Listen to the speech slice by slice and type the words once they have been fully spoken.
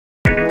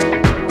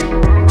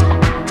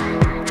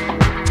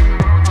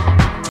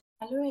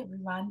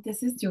everyone,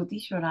 this is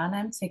Jyoti Shoran.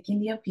 I'm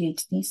second year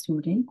PhD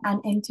student, and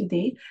in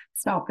today's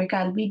topic,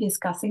 I'll be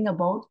discussing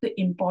about the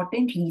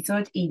important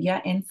research area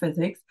in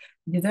physics.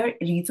 जिधर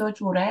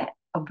research हो रहा है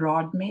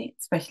abroad में,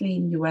 especially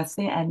in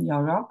USA and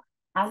Europe,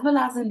 as well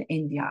as in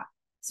India.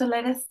 So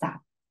let us start.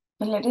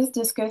 So let us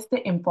discuss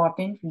the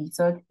important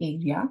research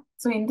area.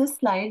 So in this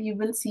slide, you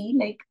will see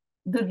like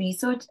the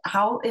research,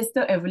 how is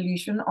the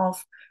evolution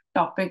of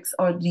topics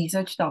or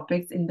research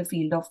topics in the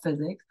field of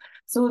physics.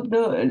 So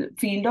the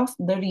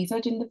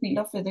research in the field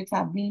of physics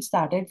have been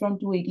started from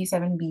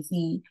 287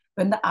 BCE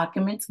when the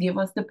Archimedes gave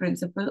us the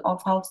principle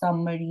of how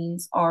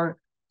submarines or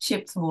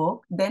ships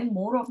work. Then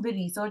more of the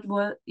research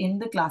were in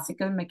the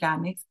classical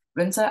mechanics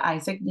when Sir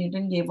Isaac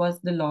Newton gave us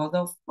the laws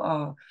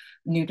of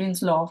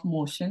Newton's law of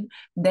motion.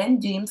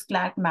 Then James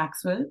Clerk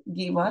Maxwell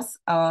gave us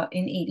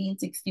in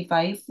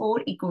 1865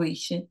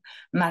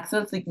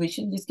 Maxwell's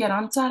equation, जिसके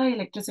around सारा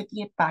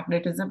electricity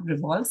magnetism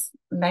revolves.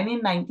 Then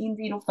in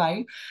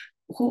 1905,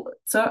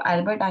 Sir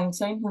Albert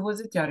Einstein, who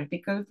was a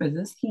theoretical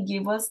physicist, he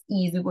gave us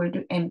E is equal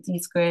to mc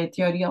square,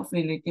 theory of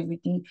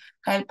relativity,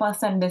 help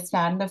us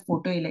understand the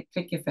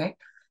photoelectric effect.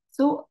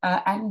 So,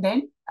 and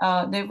then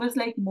there was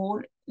like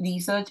more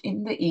research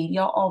in the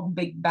area of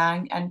Big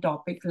Bang and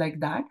topics like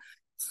that.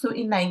 So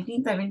in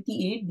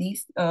 1978,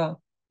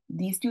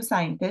 these two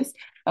scientists,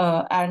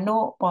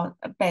 Arno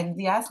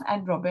Penzias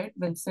and Robert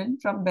Wilson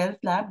from Bell's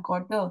lab,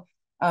 got the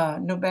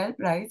Nobel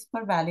Prize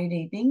for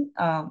validating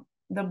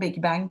the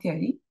Big Bang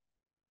theory.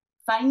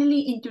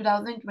 Finally, in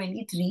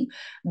 2023,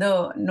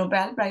 the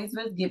Nobel Prize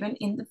was given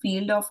in the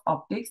field of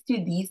optics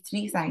to these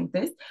three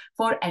scientists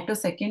for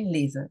attosecond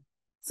laser.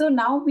 So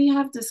now we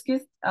have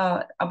discussed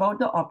about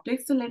the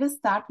optics. So let us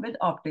start with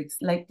optics.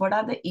 Like what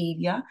are the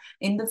area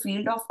in the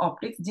field of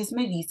optics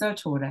जिसमें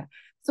research हो रहा है.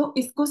 So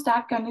इसको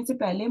start करने से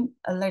पहले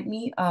let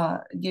me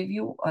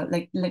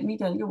let me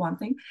tell you one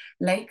thing.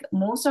 Like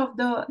most of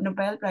the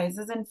Nobel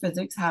Prizes in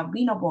physics have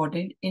been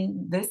awarded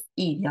in this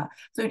area.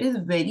 So it is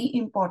very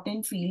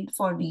important field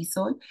for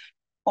research.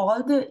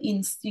 All the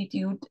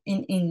institute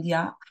in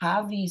India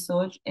have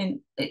research in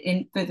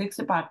physics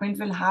department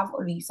will have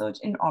research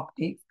in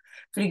optics.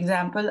 For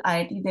example,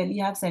 IIT Delhi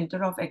have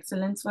Center of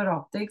Excellence for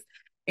Optics.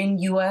 In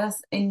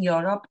US, in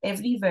Europe,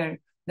 everywhere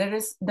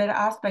there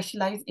are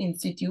specialized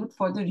institute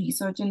for the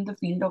research in the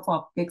field of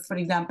optics. For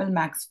example,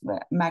 Max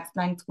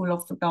Planck School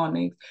of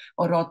Photonics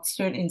or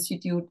Rothschild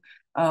Institute,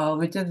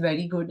 which is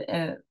very good.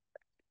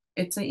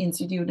 It's an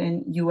institute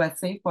in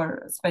USA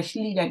for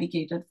specially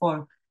dedicated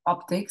for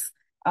optics.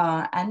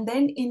 And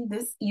then in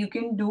this, you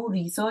can do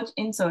research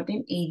in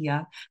certain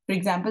area. For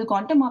example,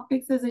 quantum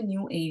optics is a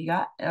new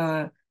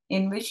area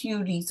in which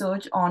you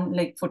research on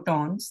like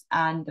photons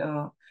and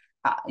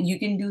you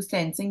can do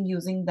sensing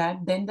using that.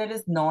 Then there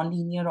is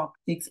nonlinear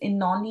optics. In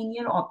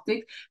nonlinear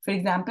optics, for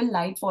example,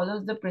 light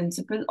follows the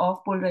principle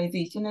of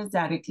polarization is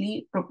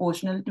directly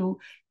proportional to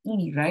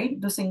E, right?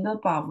 The single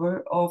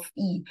power of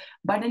E.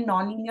 But in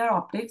nonlinear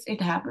optics,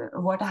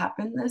 what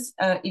happens is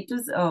it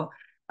is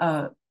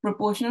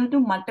proportional to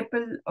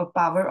multiple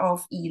power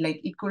of E. Like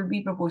it could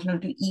be proportional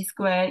to E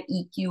square,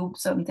 E cube,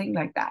 something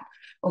like that.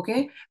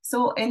 Okay.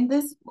 So in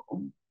this,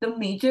 the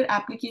major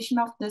application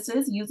of this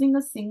is using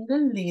a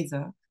single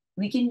laser,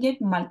 we can get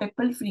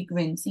multiple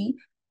frequency.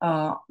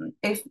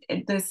 If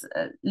this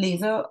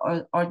laser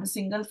or the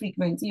single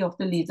frequency of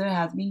the laser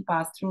has been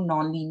passed through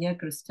nonlinear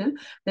crystal,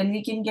 then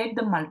we can get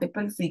the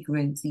multiple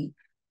frequency.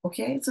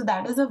 Okay, so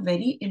that is a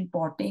very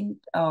important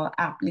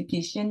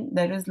application.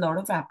 There is a lot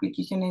of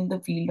application in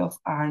the field of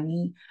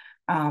army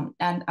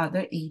and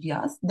other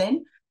areas.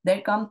 Then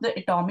there comes the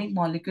atomic,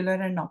 molecular,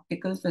 and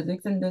optical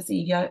physics. In this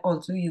area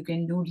also you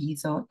can do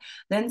research.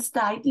 Then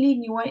slightly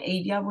newer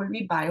area will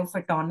be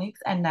biophotonics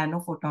and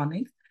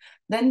nanophotonics.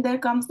 Then there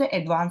comes the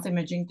advanced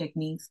imaging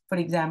techniques. For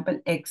example,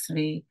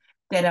 X-ray,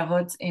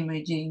 terahertz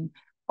imaging,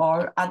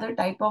 or other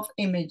type of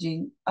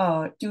imaging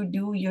to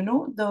do,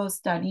 the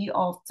study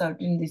of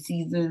certain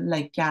diseases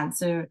like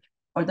cancer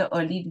or the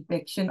early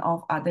detection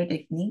of other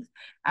techniques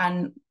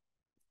and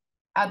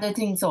other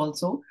things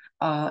also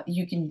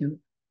you can do.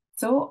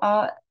 So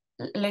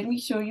let me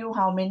show you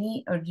how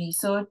many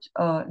research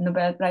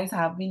Nobel Prize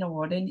have been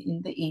awarded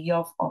in the area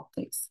of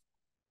optics.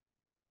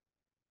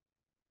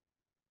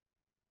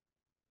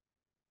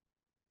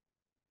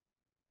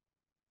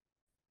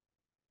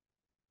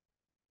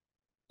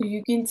 So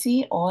you can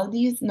see all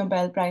these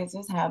Nobel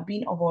Prizes have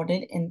been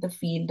awarded in the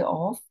field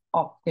of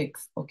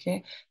optics,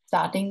 okay?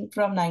 Starting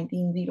from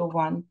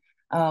 1901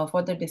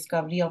 for the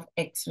discovery of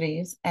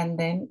X-rays and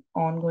then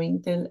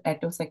ongoing till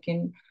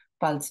attosecond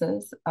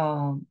pulses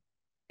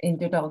in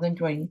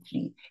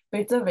 2023. So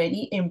it's a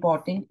very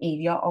important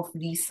area of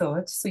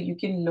research. So you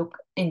can look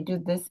into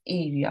this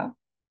area.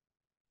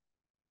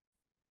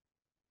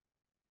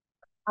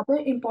 Other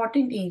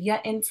important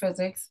area in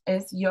physics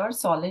is your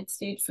solid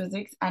state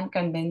physics and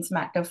condensed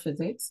matter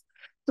physics.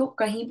 तो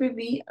कहीं पे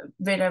भी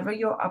wherever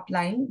you're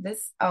applying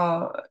this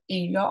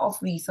area of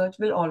research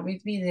will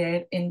always be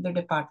there in the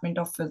Department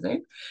of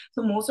Physics.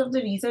 So most of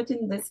the research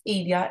in this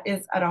area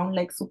is around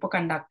like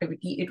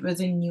superconductivity. It was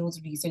in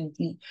news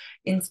recently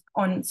in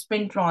on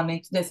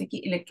spintronics, जैसे कि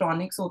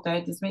electronics होता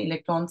है जिसमें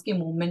electrons के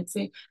movement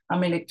से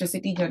हम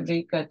electricity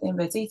generate करते हैं,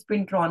 वैसे ही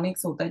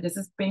स्पिनट्रॉनिक्स होता है,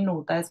 जैसे स्पिन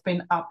होता है,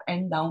 स्पिन अप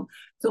एंड डाउन,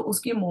 तो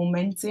उसके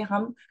मूवमेंट से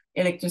हम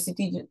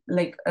इलेक्ट्रिसिटी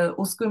लाइक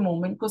उसके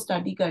मूवमेंट को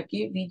स्टडी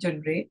करके we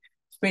generate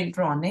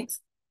spintronics.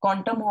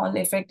 Quantum Hall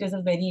effect is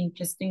a very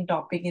interesting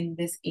topic in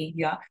this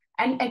area,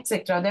 and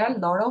etc. There are a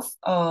lot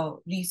of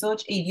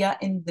research area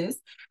in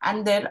this,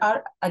 and there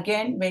are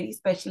again very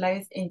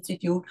specialized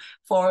institute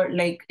for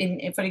like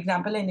for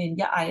example in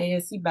India,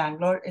 IISc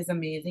Bangalore is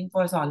amazing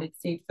for solid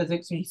state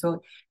physics research.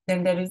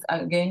 Then there is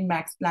again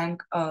Max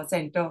Planck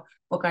Center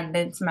for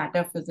condensed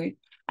matter physics,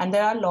 and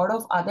there are a lot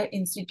of other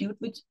institute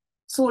which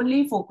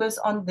solely focus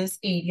on this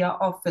area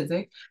of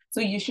physics. So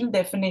you should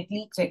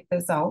definitely check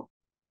this out.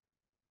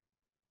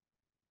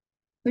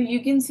 So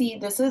you can see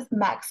this is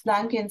Max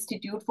Planck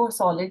Institute for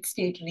Solid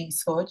State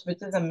Research, which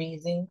is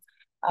amazing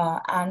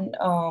and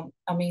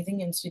amazing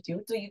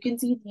institute. So you can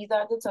see these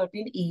are the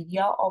certain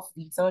area of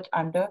research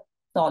under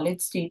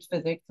solid state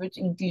physics, which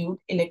include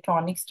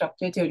electronic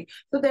structure theory.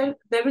 So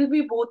there will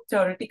be both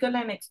theoretical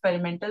and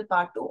experimental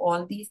part to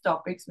all these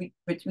topics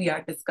which we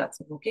are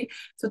discussing. Okay,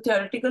 so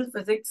theoretical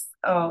physics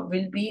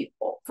will be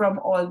from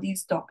all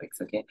these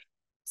topics. Okay,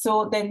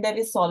 so then there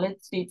is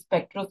solid state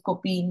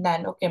spectroscopy,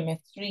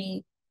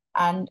 nanochemistry,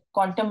 and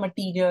quantum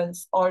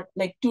materials or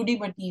like 2D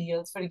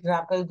materials, for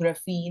example,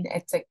 graphene,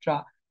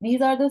 etc.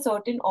 These are the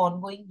certain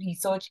ongoing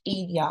research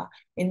area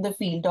in the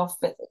field of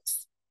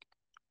physics.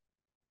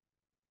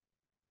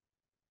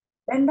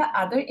 Then the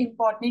other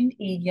important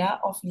area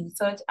of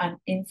research and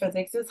in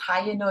physics is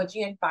high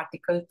energy and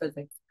particle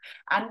physics.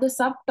 And the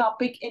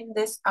subtopic in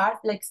this are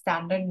like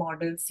standard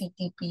model,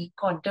 CTP,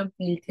 quantum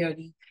field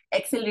theory,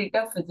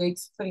 accelerator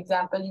physics. For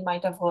example, you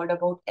might have heard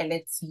about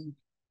LHC,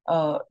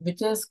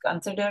 which is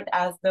considered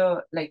as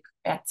the like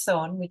at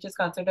CERN, which is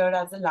considered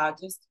as the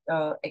largest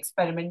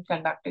experiment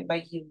conducted by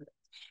humans.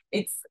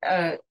 It's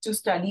to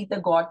study the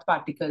God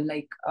particle,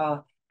 like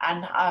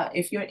and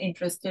if you're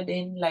interested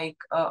in like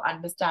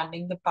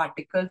understanding the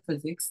particle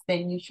physics,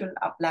 then you should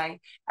apply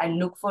and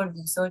look for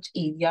research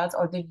areas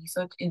or the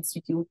research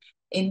institute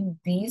in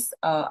these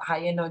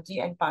high energy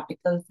and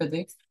particle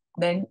physics.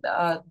 Then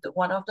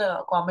one of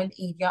the common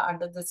area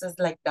under this is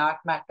like dark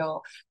matter,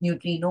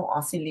 neutrino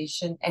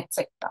oscillation,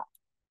 etc.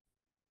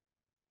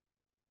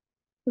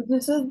 So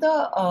this is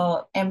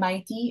the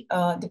MIT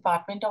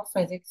Department of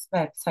Physics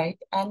website,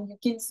 and you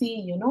can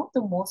see,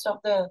 the most of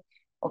the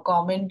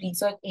common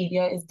research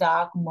area is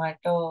dark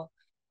matter,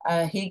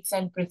 Higgs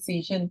and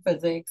precision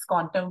physics,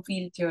 quantum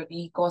field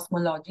theory,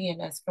 cosmology,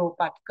 and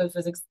astroparticle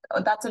physics.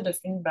 That's a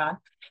different branch.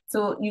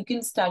 So you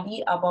can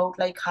study about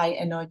like high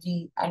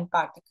energy and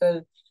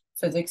particle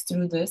physics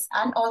through this,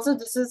 and also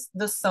this is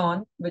the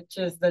CERN, which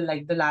is the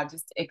like the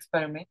largest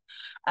experiment,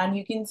 and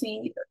you can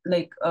see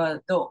like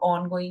the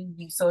ongoing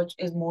research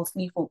is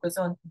mostly focused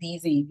on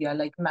these area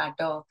like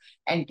matter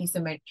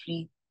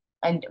antisymmetry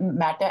and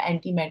matter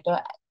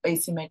antimatter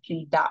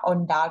asymmetry,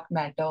 on dark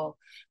matter,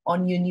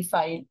 on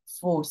unified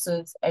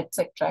forces,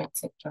 etc.,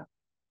 etc.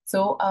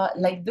 So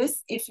like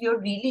this, if you're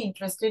really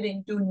interested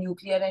into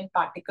nuclear and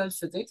particle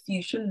physics,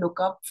 you should look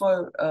up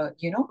for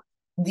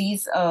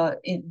these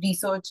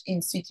research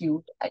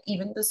institute.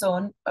 Even the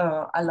CERN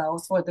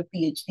allows for the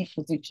PhD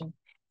position,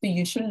 so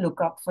you should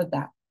look up for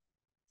that.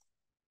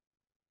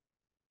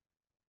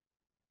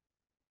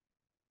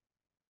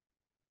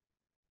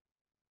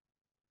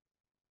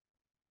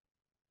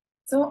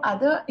 So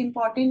other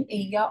important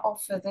area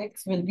of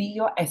physics will be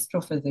your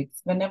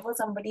astrophysics. Whenever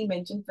somebody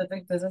mentions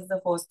physics, this is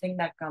the first thing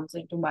that comes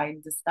into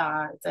mind, the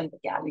stars and the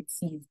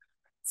galaxies.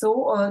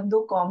 So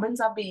the common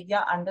sub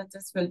area under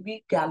this will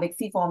be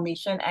galaxy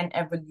formation and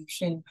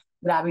evolution,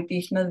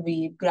 gravitational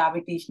wave,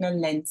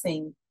 gravitational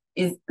lensing,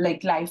 is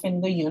like life in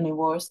the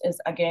universe is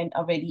again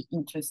a very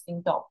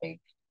interesting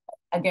topic.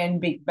 Again,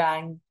 Big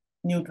Bang,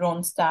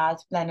 neutron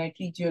stars,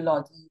 planetary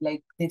geology,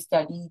 like they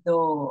study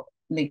the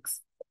like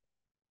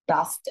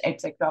dust,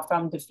 etc.,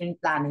 from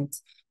different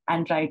planets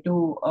and try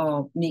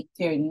to make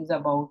theories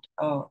about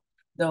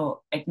the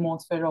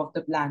atmosphere of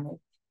the planet.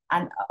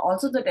 And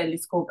also the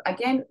telescope.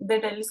 Again, the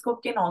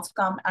telescope can also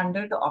come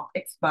under the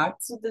optics part.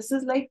 So this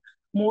is like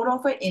more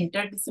of an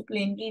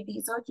interdisciplinary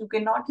research. You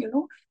cannot,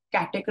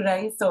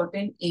 categorize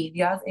certain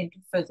areas into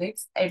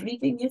physics.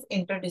 Everything is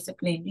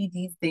interdisciplinary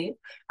these days.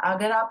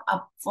 अगर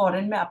आप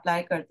foreign में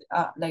apply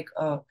करते like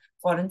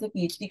foreign से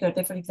PhD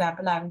करते, for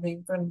example, I'm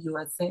doing from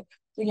USA,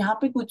 तो यहाँ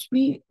पे कुछ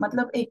भी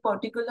मतलब एक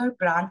पर्टिकुलर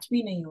ब्रांच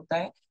भी नहीं होता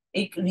है,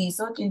 एक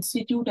रिसर्च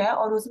इंस्टीट्यूट है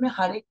और उसमें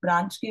हर एक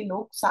ब्रांच के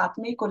लोग साथ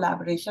में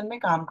कोलैबोरेशन में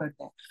काम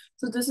करते हैं.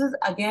 So this is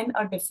again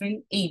a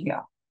different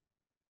area.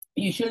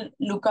 You should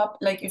look up,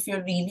 like if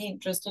you're really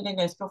interested in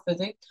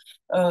astrophysics,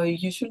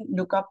 you should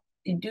look up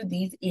into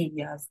these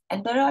areas,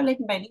 and there are like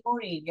many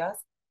more areas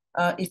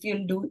if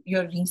you'll do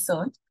your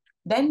research.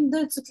 Then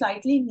the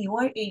slightly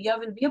newer area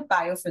will be a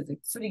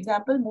biophysics. For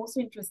example, most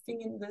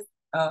interesting in this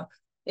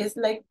is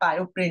like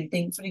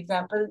bioprinting. For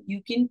example,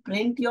 you can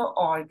print your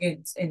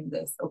organs in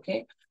this.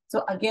 Okay.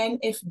 So again,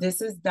 if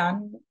this is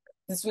done,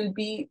 this will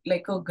be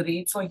like a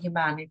great for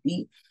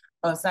humanity.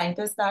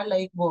 Scientists are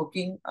like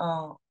working,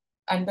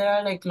 and there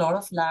are like a lot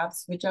of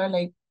labs which are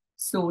like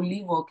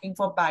slowly working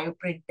for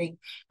bioprinting.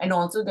 And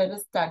also there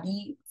is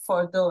study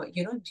for the,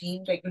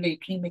 gene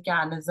regulatory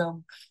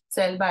mechanism,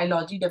 cell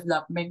biology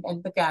development,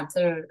 and the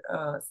cancer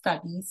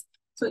studies.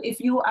 So if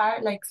you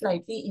are like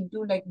slightly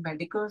into like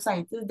medical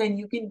sciences, then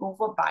you can go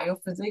for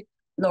biophysics.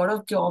 A lot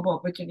of job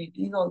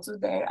opportunities also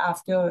there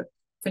after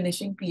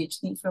finishing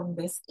PhD from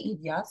this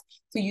areas.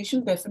 So you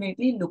should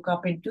definitely look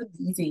up into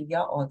these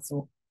area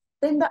also.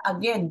 Then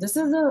again, this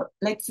is a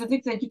like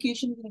physics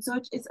education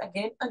research is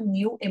again a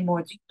new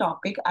emerging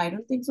topic. I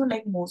don't think so.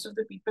 Like most of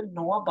the people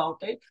know about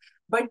it,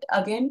 but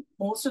again,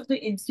 most of the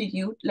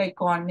institute like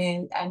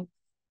Cornell and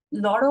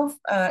lot of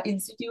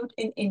institute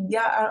in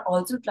India are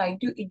also trying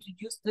to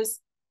introduce this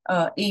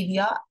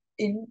area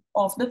in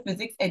of the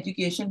physics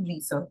education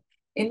research.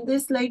 In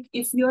this, like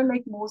if you're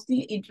like mostly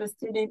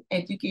interested in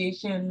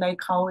education, like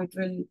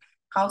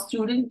how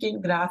student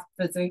can grasp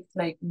physics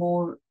like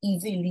more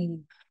easily,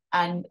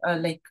 and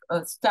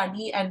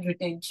study and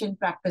retention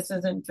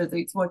practices in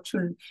physics,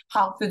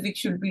 how physics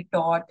should be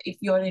taught. If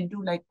you're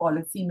into like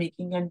policy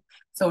making and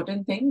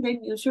certain thing,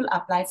 then you should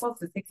apply for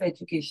physics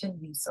education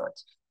research.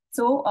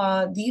 So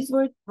these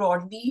were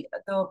broadly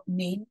the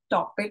main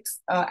topics,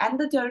 and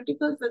the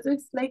theoretical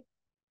physics. Like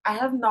I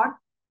have not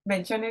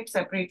mentioned it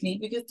separately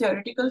because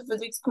theoretical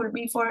physics could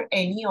be for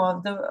any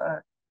of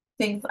the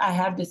things I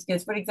have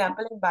discussed. For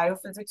example, in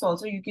biophysics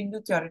also you can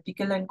do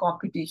theoretical and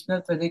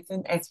computational physics.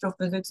 In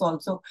astrophysics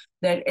also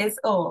there is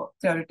a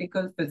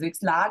theoretical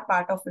physics. Large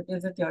part of it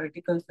is a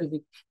theoretical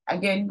physics.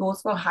 Again,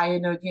 goes for high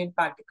energy and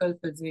particle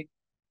physics,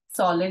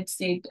 solid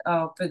state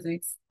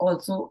physics.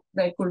 Also,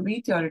 there could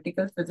be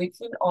theoretical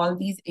physics in all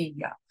these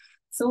areas.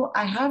 So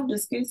I have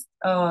discussed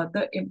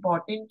the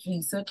important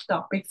research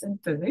topics in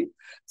physics.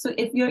 So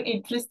if you're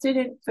interested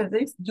in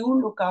physics, do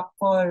look up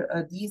for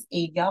these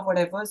areas,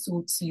 whatever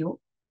suits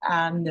you,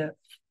 and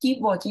keep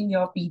watching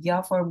your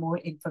pedia for more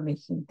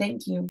information.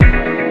 Thank you.